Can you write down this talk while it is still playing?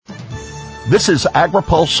This is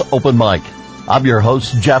AgriPulse Open Mic. I'm your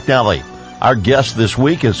host, Jeff Daly. Our guest this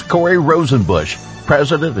week is Corey Rosenbush,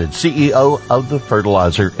 President and CEO of the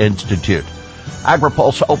Fertilizer Institute.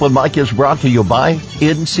 AgriPulse Open Mic is brought to you by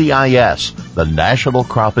NCIS, the National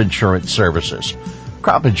Crop Insurance Services.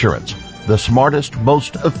 Crop insurance, the smartest,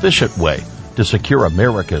 most efficient way to secure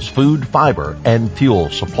America's food, fiber, and fuel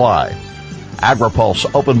supply.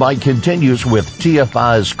 AgriPulse Open Mic continues with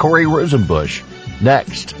TFI's Corey Rosenbush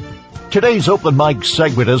next. Today's Open Mic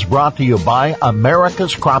segment is brought to you by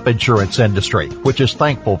America's crop insurance industry, which is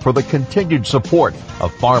thankful for the continued support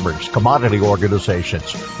of farmers, commodity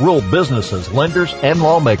organizations, rural businesses, lenders, and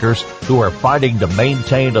lawmakers who are fighting to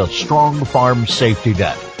maintain a strong farm safety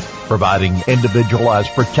net. Providing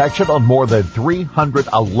individualized protection on more than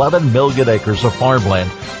 311 million acres of farmland,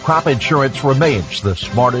 crop insurance remains the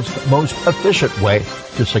smartest, most efficient way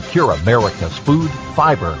to secure America's food,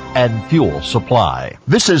 fiber, and fuel supply.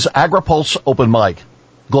 This is AgriPulse Open Mic.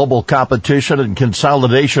 Global competition and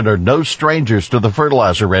consolidation are no strangers to the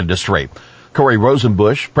fertilizer industry. Corey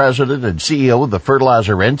Rosenbush, President and CEO of the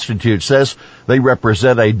Fertilizer Institute, says they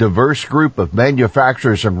represent a diverse group of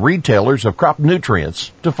manufacturers and retailers of crop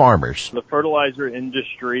nutrients to farmers. The fertilizer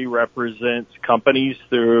industry represents companies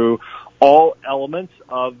through all elements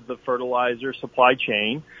of the fertilizer supply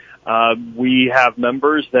chain. We have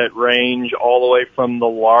members that range all the way from the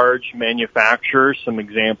large manufacturers. Some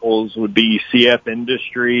examples would be CF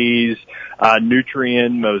Industries,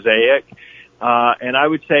 Nutrien, Mosaic. And I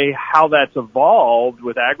would say how that's evolved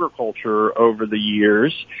with agriculture over the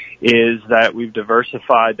years is that we've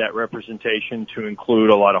diversified that representation to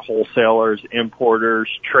include a lot of wholesalers, importers,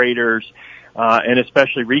 traders, and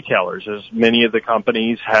especially retailers. As many of the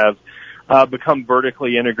companies have become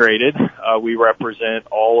vertically integrated, we represent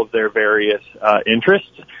all of their various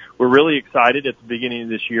interests. We're really excited. At the beginning of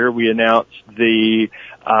this year, we announced the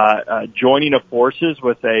joining of forces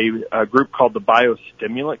with a group called the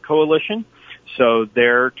Biostimulant Coalition. So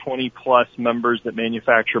their 20-plus members that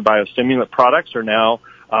manufacture biostimulant products are now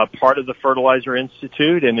part of the Fertilizer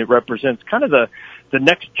Institute, and it represents kind of the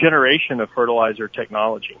next generation of fertilizer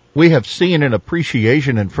technology. We have seen an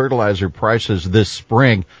appreciation in fertilizer prices this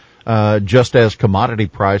spring, just as commodity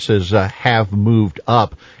prices have moved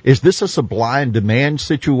up. Is this a supply and demand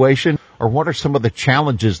situation, or what are some of the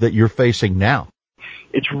challenges that you're facing now?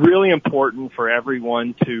 It's really important for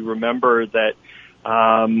everyone to remember that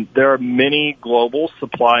there are many global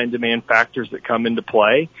supply and demand factors that come into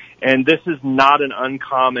play, and this is not an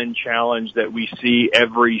uncommon challenge that we see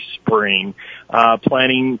every spring.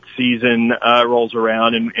 Planting season rolls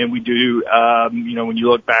around, and we do, when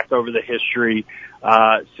you look back over the history,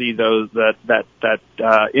 see that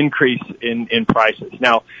increase in prices.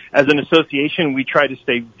 Now, as an association, we try to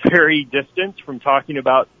stay very distant from talking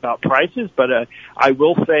about prices, but I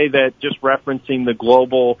will say that just referencing the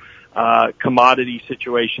global commodity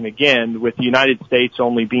situation again, with the United States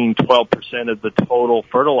only being 12% of the total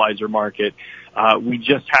fertilizer market, we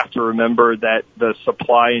just have to remember that the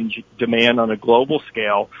supply and demand on a global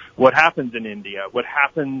scale, what happens in India, what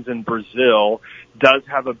happens in Brazil, does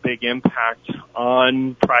have a big impact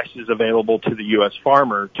on prices available to the U.S.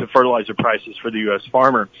 farmer, to fertilizer prices for the U.S.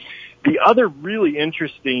 farmer. The other really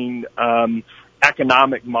interesting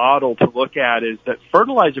economic model to look at is that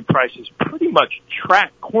fertilizer prices pretty much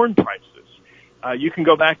track corn prices. You can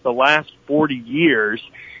go back the last 40 years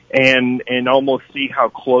and almost see how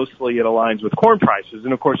closely it aligns with corn prices.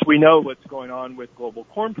 And of course, we know what's going on with global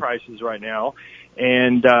corn prices right now,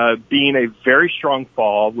 and being a very strong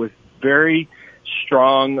fall with very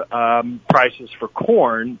strong prices for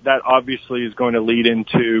corn, that obviously is going to lead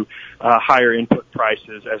into higher input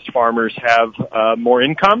prices as farmers have more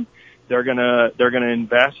income. They're gonna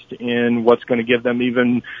invest in what's going to give them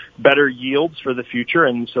even better yields for the future,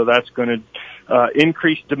 and so that's going to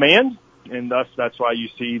increase demand, and thus that's why you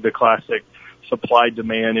see the classic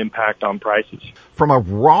supply-demand impact on prices. From a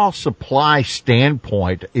raw supply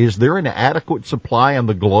standpoint, is there an adequate supply on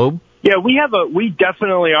the globe? Yeah, we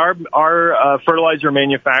definitely our fertilizer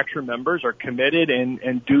manufacturer members are committed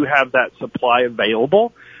and do have that supply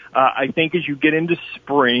available. I think as you get into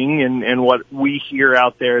spring and what we hear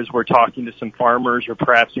out there as we're talking to some farmers or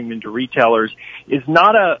perhaps even to retailers is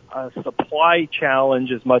not a supply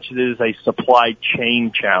challenge as much as it is a supply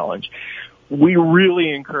chain challenge. We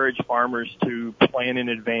really encourage farmers to plan in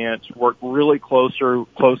advance, work really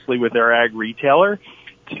closely with their ag retailer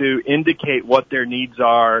to indicate what their needs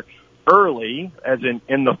are early, as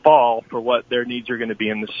in the fall, for what their needs are going to be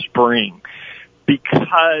in the spring.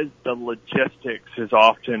 Because the logistics is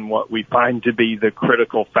often what we find to be the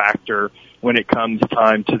critical factor when it comes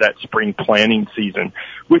time to that spring planting season,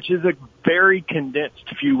 which is a very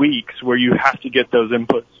condensed few weeks where you have to get those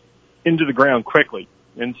inputs into the ground quickly.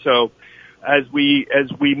 And so as we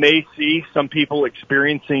may see some people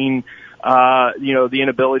experiencing the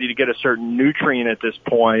inability to get a certain nutrient at this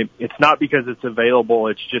point, it's not because it's available,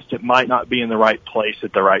 it's just it might not be in the right place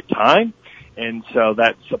at the right time. And so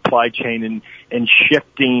that supply chain and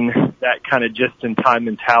shifting that kind of just-in-time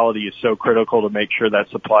mentality is so critical to make sure that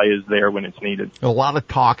supply is there when it's needed. A lot of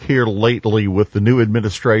talk here lately with the new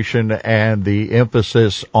administration and the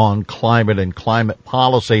emphasis on climate and climate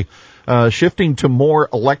policy, shifting to more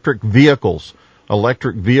electric vehicles.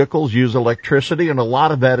 Electric vehicles use electricity, and a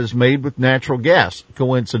lot of that is made with natural gas.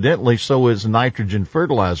 Coincidentally, so is nitrogen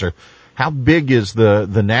fertilizer. How big is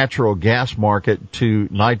the natural gas market to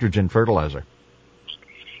nitrogen fertilizer?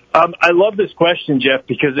 I love this question, Jeff,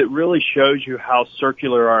 because it really shows you how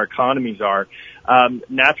circular our economies are.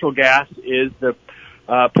 Natural gas is the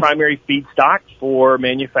primary feedstock for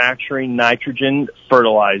manufacturing nitrogen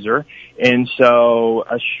fertilizer. And so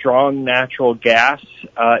a strong natural gas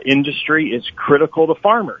industry is critical to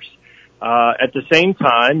farmers. At the same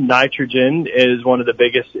time, nitrogen is one of the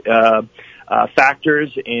biggest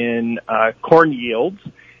factors in corn yields.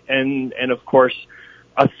 And of course,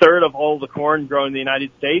 a third of all the corn grown in the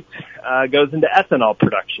United States goes into ethanol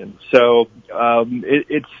production. So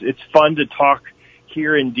it's fun to talk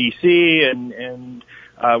here in D.C. and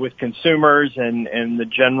with consumers and the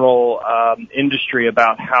general industry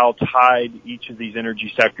about how tied each of these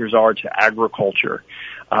energy sectors are to agriculture.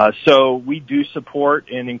 So we do support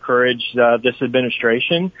and encourage this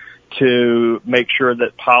administration to make sure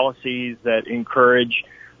that policies that encourage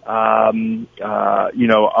our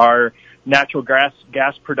natural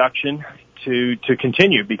gas production to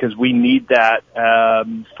continue, because we need that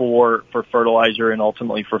for fertilizer and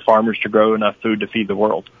ultimately for farmers to grow enough food to feed the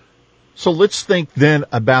world. So let's think then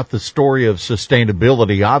about the story of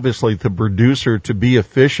sustainability. Obviously, the producer, to be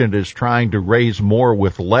efficient, is trying to raise more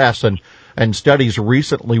with less, and studies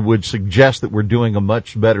recently would suggest that we're doing a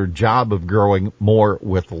much better job of growing more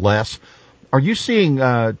with less. Are you seeing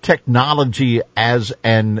technology as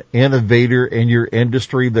an innovator in your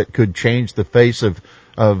industry that could change the face of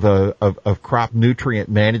crop nutrient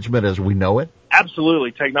management as we know it?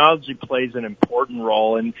 Absolutely. Technology plays an important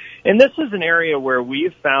role. And this is an area where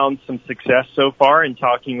we've found some success so far in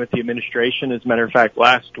talking with the administration. As a matter of fact,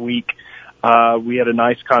 last week, we had a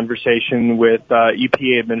nice conversation with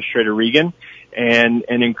EPA Administrator Regan and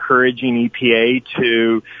encouraging EPA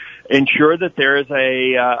to ensure that there is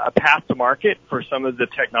a path to market for some of the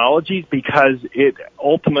technologies, because it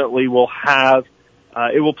ultimately will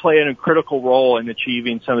play a critical role in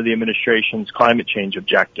achieving some of the administration's climate change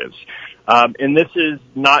objectives. And this is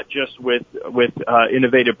not just with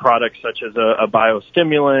innovative products such as a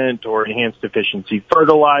biostimulant or enhanced efficiency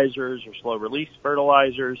fertilizers or slow release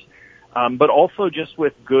fertilizers, but also just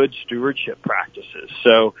with good stewardship practices.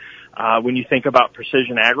 So when you think about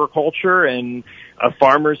precision agriculture and a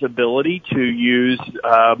farmer's ability to use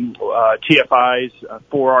TFI's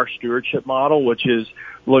 4R stewardship model, which is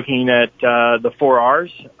looking at the 4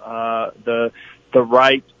 R's, the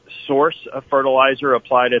right source of fertilizer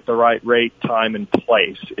applied at the right rate, time, and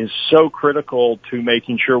place, is so critical to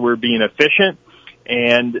making sure we're being efficient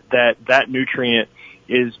and that nutrient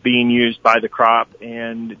is being used by the crop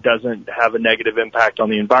and doesn't have a negative impact on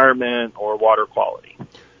the environment or water quality.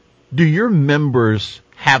 Do your members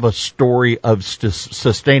have a story of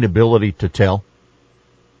sustainability to tell?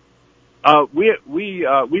 We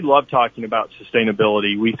love talking about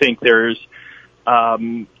sustainability. We think there's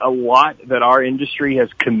a lot that our industry has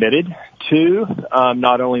committed to,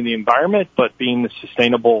 not only the environment, but being the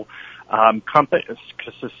sustainable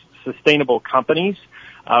companies.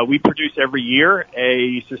 We produce every year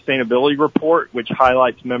a sustainability report which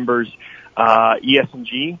highlights members'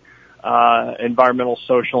 ESG, environmental,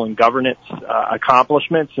 social, and governance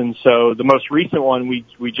accomplishments. And so the most recent one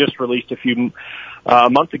we just released a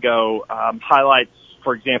month ago highlights,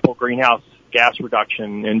 for example, greenhouse gas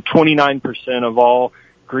reduction, and 29% of all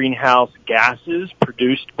greenhouse gases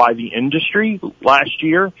produced by the industry last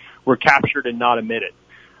year were captured and not emitted.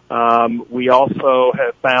 We also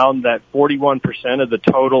have found that 41% of the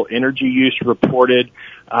total energy use reported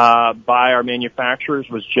by our manufacturers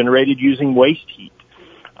was generated using waste heat.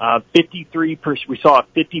 53%, we saw a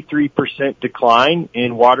 53% decline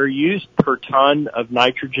in water use per ton of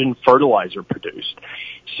nitrogen fertilizer produced.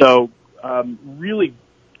 So, really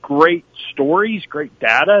great stories, great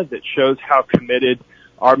data that shows how committed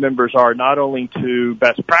our members are not only to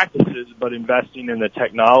best practices, but investing in the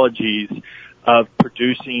technologies of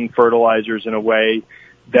producing fertilizers in a way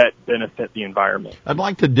that benefit the environment. I'd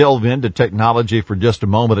like to delve into technology for just a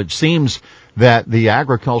moment. It seems that the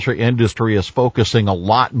agriculture industry is focusing a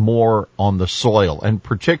lot more on the soil, and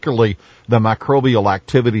particularly the microbial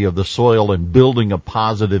activity of the soil, and building a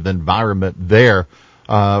positive environment there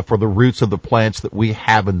for the roots of the plants that we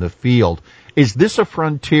have in the field. Is this a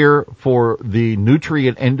frontier for the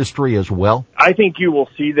nutrient industry as well? I think you will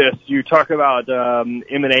see this. You talk about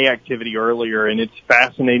M&A activity earlier, and it's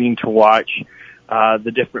fascinating to watch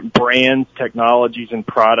the different brands, technologies, and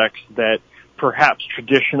products that perhaps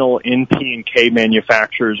traditional NP and K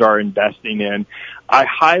manufacturers are investing in. I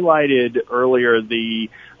highlighted earlier the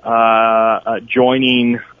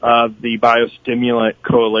joining of the Biostimulant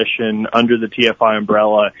Coalition under the TFI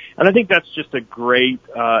umbrella, and I think that's just a great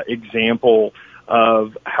example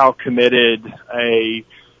of how committed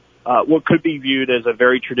what could be viewed as a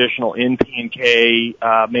very traditional NP and K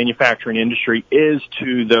manufacturing industry is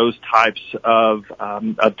to those types of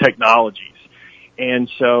technologies. And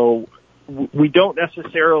so we don't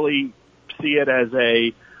necessarily see it as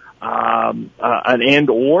an and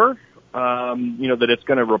or, that it's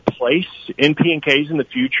going to replace NP and Ks in the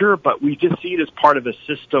future, but we just see it as part of a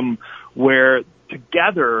system where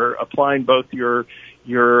together applying both your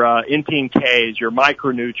NP and Ks, your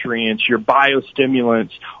micronutrients, your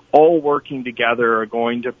biostimulants, all working together are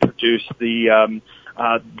going to produce the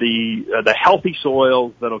healthy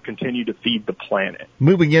soils that'll continue to feed the planet.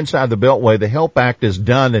 Moving inside the Beltway, the HELP Act is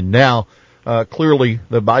done, and now clearly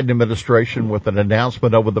the Biden administration, with an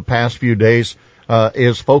announcement over the past few days,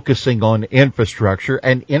 is focusing on infrastructure,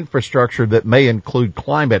 and infrastructure that may include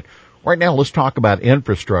climate. Right now, let's talk about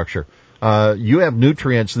infrastructure. You have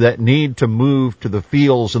nutrients that need to move to the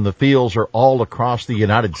fields, and the fields are all across the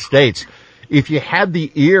United States. If you had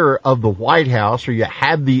the ear of the White House, or you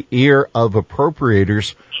had the ear of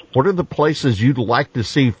appropriators, what are the places you'd like to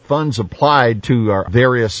see funds applied to our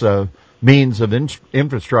various means of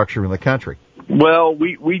infrastructure in the country? Well,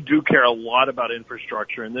 we do care a lot about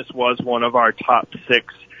infrastructure, and this was one of our top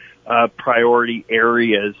 6 priority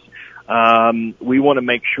areas. We want to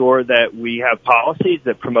make sure that we have policies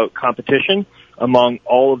that promote competition among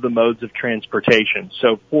all of the modes of transportation.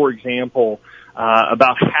 So, for example,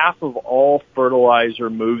 about half of all fertilizer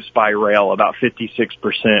moves by rail, about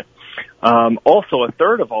 56%. Also, a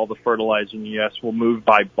third of all the fertilizer in the U.S. will move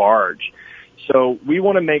by barge. So we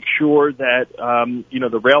want to make sure that,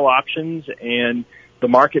 the rail options and the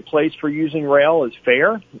marketplace for using rail is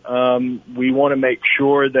fair. We want to make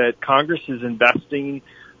sure that Congress is investing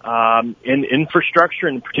in infrastructure,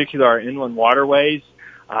 in particular our inland waterways.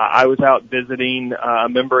 I was out visiting a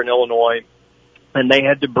member in Illinois, and they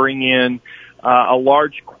had to bring in a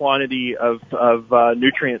large quantity of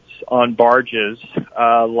nutrients on barges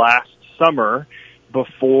last summer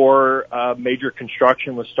before major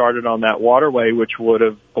construction was started on that waterway, which would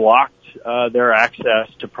have blocked their access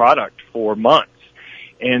to product for months.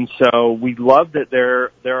 And so we love that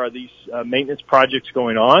there are these maintenance projects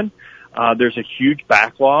going on. There's a huge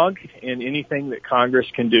backlog, and anything that Congress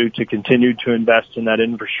can do to continue to invest in that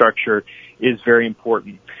infrastructure is very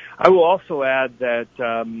important. I will also add that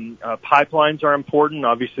pipelines are important.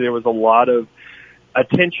 Obviously, there was a lot of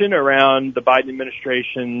attention around the Biden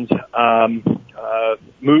administration's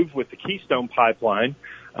move with the Keystone Pipeline.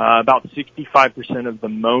 About 65% of the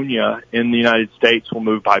ammonia in the United States will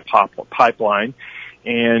move by pipeline.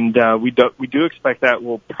 And we do expect that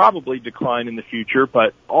will probably decline in the future,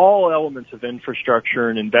 but all elements of infrastructure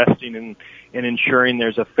and investing in ensuring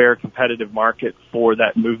there's a fair competitive market for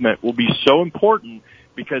that movement will be so important,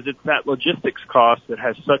 because it's that logistics cost that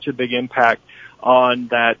has such a big impact on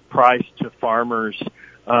that price to farmers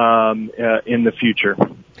in the future.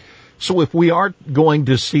 So if we are going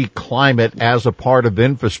to see climate as a part of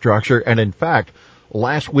infrastructure, and in fact,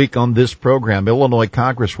 last week on this program, Illinois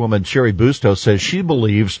Congresswoman Cheri Bustos says she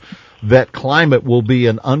believes that climate will be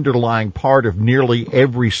an underlying part of nearly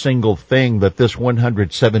every single thing that this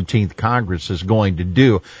 117th Congress is going to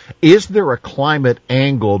do. Is there a climate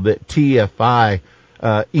angle that TFI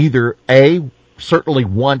either A, certainly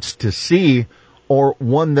wants to see, or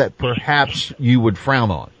one that perhaps you would frown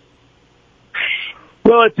on?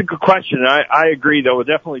 Well, it's a good question. I agree, there will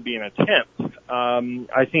definitely be an attempt.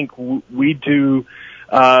 I think we do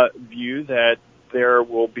view that there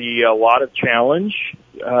will be a lot of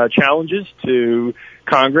challenges to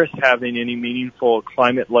Congress having any meaningful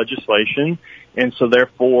climate legislation, and so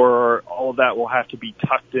therefore all of that will have to be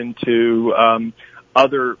tucked into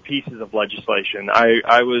other pieces of legislation.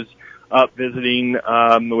 I was up visiting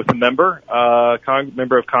with a member of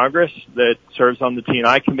Congress that serves on the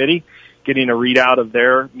T&I committee, getting a readout of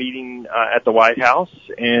their meeting at the White House.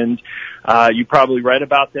 And you probably read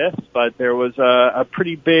about this, but there was a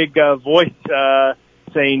pretty big voice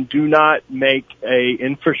saying, do not make a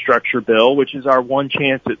infrastructure bill, which is our one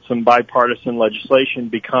chance at some bipartisan legislation,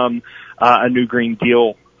 become a new Green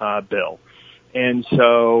Deal bill. And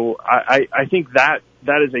so I think that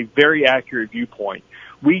is a very accurate viewpoint.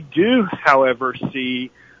 We do, however,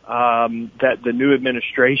 see that the new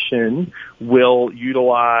administration will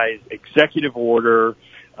utilize executive order,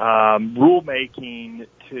 rulemaking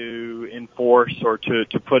to enforce or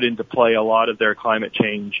to put into play a lot of their climate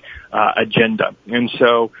change agenda. And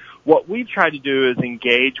so what we've tried to do is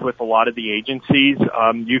engage with a lot of the agencies.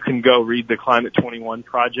 You can go read the Climate 21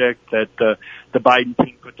 project that the Biden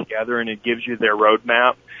team put together, and it gives you their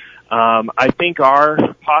roadmap. I think our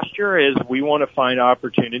posture is we want to find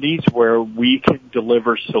opportunities where we can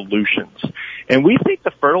deliver solutions. And we think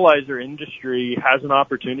the fertilizer industry has an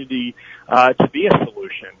opportunity to be a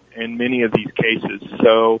solution in many of these cases.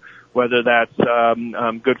 So whether that's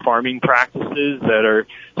good farming practices that are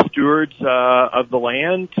stewards of the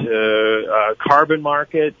land, to carbon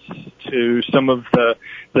markets, to some of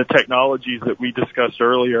the technologies that we discussed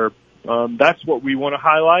earlier, that's what we want to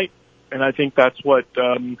highlight. And I think that's what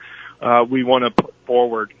we want to put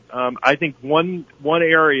forward. I think one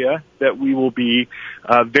area that we will be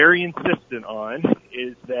very insistent on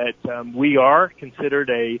is that we are considered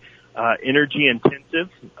a energy intensive,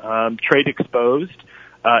 trade exposed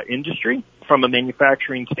industry from a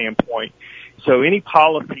manufacturing standpoint. So any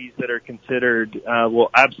policies that are considered will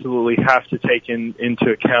absolutely have to take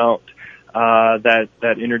into account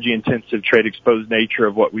that energy intensive, trade exposed nature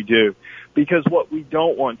of what we do. Because what we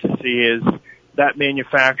don't want to see is that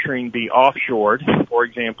manufacturing be offshored, for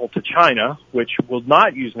example, to China, which will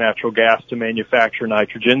not use natural gas to manufacture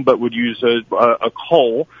nitrogen, but would use a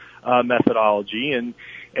coal methodology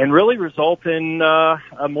and really result in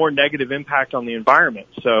a more negative impact on the environment.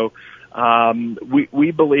 So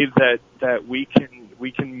we believe that we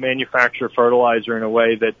can manufacture fertilizer in a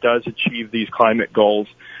way that does achieve these climate goals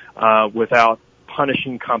without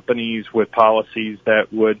punishing companies with policies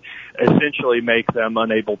that would essentially make them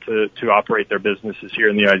unable to operate their businesses here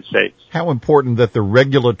in the United States. How important that the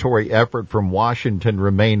regulatory effort from Washington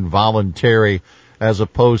remain voluntary as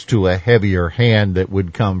opposed to a heavier hand that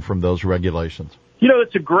would come from those regulations? You know,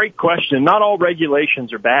 it's a great question. Not all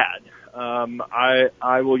regulations are bad.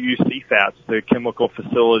 I will use CFATS, the Chemical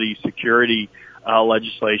Facility Security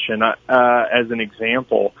legislation, as an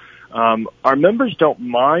example. Our members don't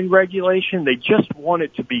mind regulation. They just want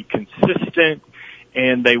it to be consistent,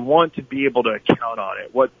 and they want to be able to count on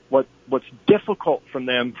it. What's difficult from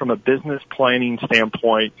them from a business planning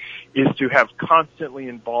standpoint is to have constantly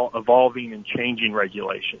evolving and changing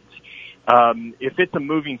regulations. If it's a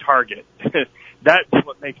moving target, that's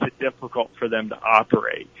what makes it difficult for them to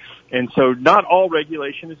operate. And so not all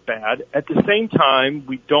regulation is bad. At the same time,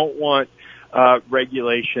 we don't want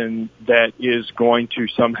regulation that is going to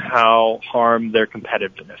somehow harm their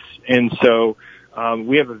competitiveness. And so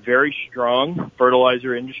we have a very strong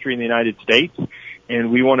fertilizer industry in the United States,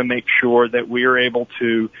 and we want to make sure that we are able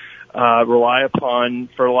to rely upon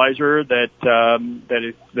fertilizer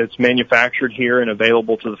that's manufactured here and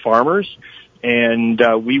available to the farmers. And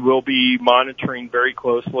we will be monitoring very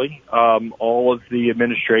closely all of the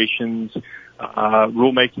administration's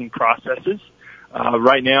rulemaking processes.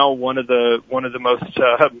 Right now, one of the most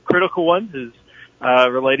critical ones is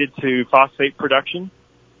related to phosphate production.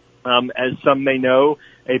 As some may know,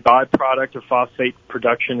 a byproduct of phosphate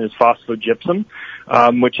production is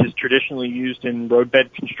phosphogypsum, which is traditionally used in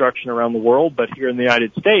roadbed construction around the world. But here in the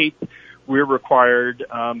United States, we're required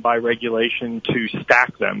by regulation to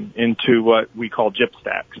stack them into what we call gyp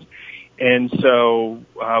stacks. And so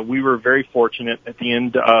we were very fortunate at the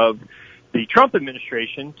end of the Trump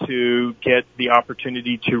administration to get the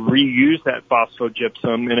opportunity to reuse that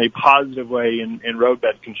phosphogypsum in a positive way in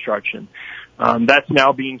roadbed construction. That's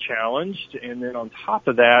now being challenged, and then on top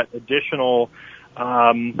of that, additional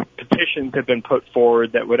petitions have been put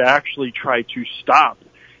forward that would actually try to stop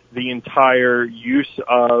the entire use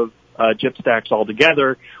of gyp stacks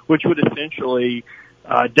altogether, which would essentially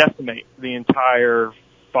decimate the entire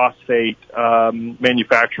phosphate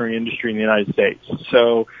manufacturing industry in the United States.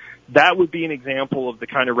 So that would be an example of the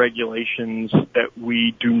kind of regulations that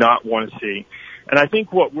we do not want to see. And I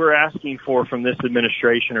think what we're asking for from this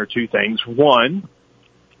administration are two things. One,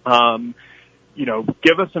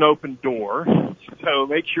 give us an open door. So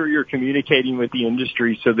make sure you're communicating with the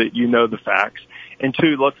industry so that you know the facts. And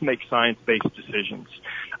two, let's make science-based decisions,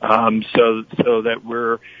 so that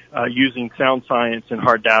we're using sound science and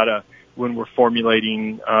hard data when we're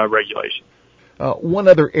formulating regulations. One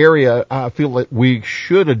other area I feel that we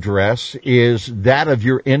should address is that of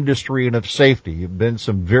your industry and of safety. You've been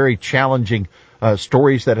some very challenging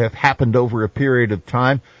stories that have happened over a period of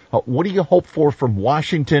time. What do you hope for from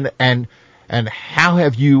Washington, and how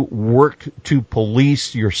have you worked to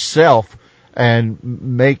police yourself and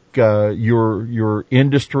make your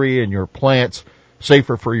industry and your plants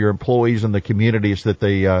safer for your employees and the communities that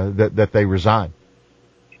they reside?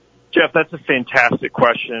 Jeff, that's a fantastic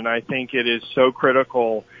question. I think it is so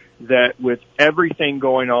critical that with everything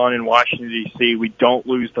going on in Washington, D.C., we don't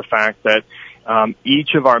lose the fact that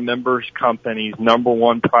each of our members' companies' number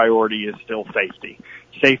one priority is still safety.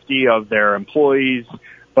 Safety of their employees,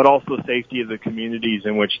 but also safety of the communities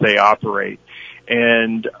in which they operate.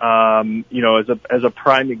 And, as a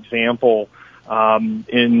prime example,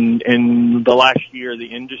 in the last year, the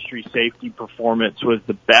industry safety performance was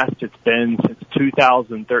the best it's been since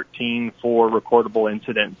 2013 for recordable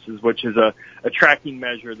incidents, which is a tracking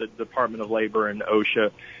measure that the Department of Labor and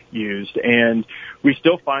OSHA used. And we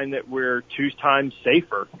still find that we're 2 times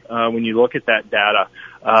safer, when you look at that data,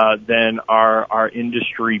 than our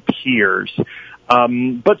industry peers.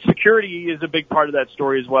 But security is a big part of that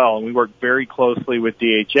story as well. And we work very closely with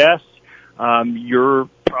DHS. You're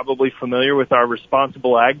probably familiar with our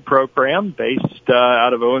Responsible Ag program based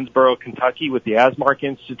out of Owensboro, Kentucky, with the ASMARC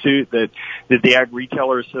Institute that the Ag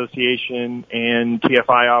Retailer Association and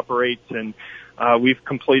TFI operates. And we've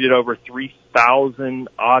completed over 3,000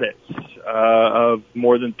 audits of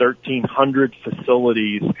more than 1,300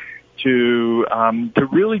 facilities to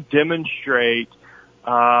really demonstrate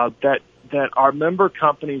that our member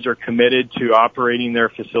companies are committed to operating their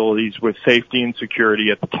facilities with safety and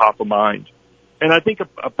security at the top of mind. And I think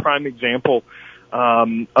a prime example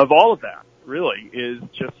of all of that really is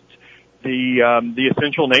just the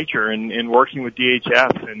essential nature in working with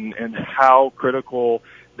DHS and how critical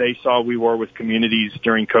they saw we were with communities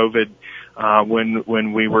during COVID,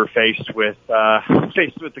 when we were faced with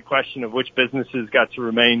the question of which businesses got to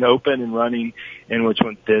remain open and running and which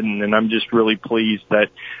ones didn't. And I'm just really pleased that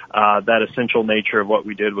that essential nature of what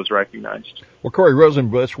we did was recognized. Well, Corey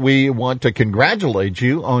Rosenbush, we want to congratulate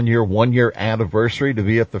you on your 1-year anniversary to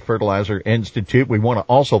be at the Fertilizer Institute. We want to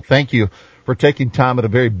also thank you for taking time at a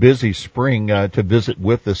very busy spring to visit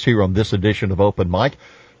with us here on this edition of Open Mic.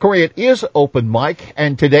 Corey, it is Open Mic,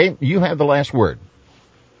 and today you have the last word.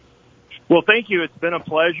 Well, thank you. It's been a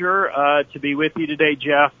pleasure to be with you today,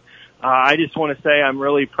 Jeff. I just want to say I'm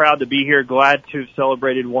really proud to be here, glad to have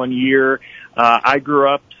celebrated 1 year. I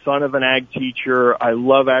grew up son of an ag teacher. I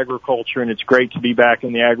love agriculture, and it's great to be back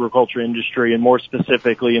in the agriculture industry, and more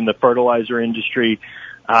specifically in the fertilizer industry,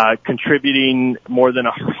 contributing more than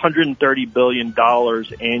 $130 billion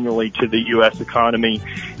annually to the U.S. economy.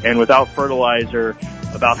 And without fertilizer,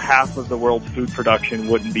 about half of the world's food production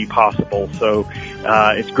wouldn't be possible. So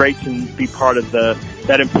it's great to be part of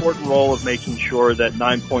that important role of making sure that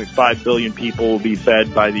 9.5 billion people will be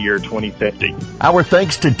fed by the year 2050. Our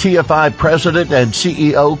thanks to TFI President and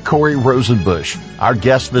CEO Corey Rosenbush, our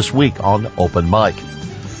guest this week on Open Mic.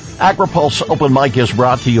 AgriPulse Open Mic is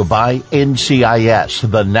brought to you by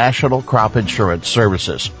NCIS, the National Crop Insurance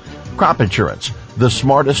Services. Crop insurance, the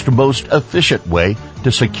smartest, most efficient way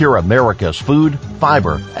to secure America's food,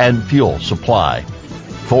 fiber, and fuel supply.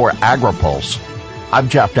 For AgriPulse, I'm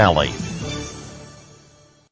Jeff Nally.